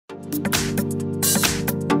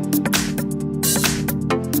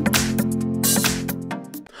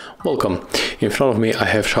Welcome. In front of me I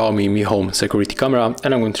have Xiaomi Mi Home security camera,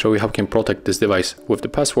 and I'm going to show you how we can protect this device with the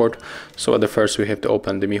password. So at the first we have to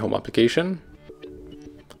open the Mi Home application,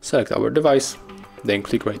 select our device, then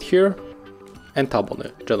click right here and tap on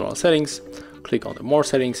the general settings, click on the more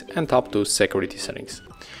settings and tap to security settings.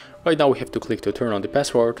 Right now we have to click to turn on the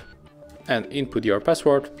password and input your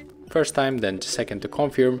password first time, then second to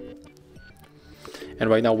confirm. And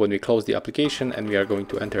right now when we close the application and we are going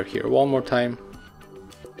to enter here one more time.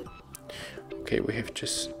 Okay, we have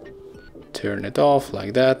just turn it off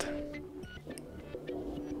like that.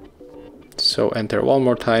 So enter one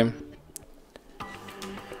more time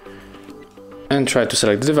and try to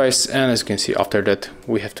select the device, and as you can see after that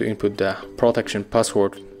we have to input the protection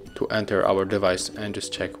password to enter our device and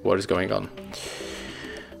just check what is going on.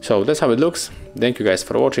 So that's how it looks. Thank you guys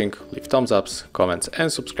for watching. Leave thumbs ups, comments and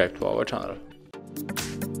subscribe to our channel.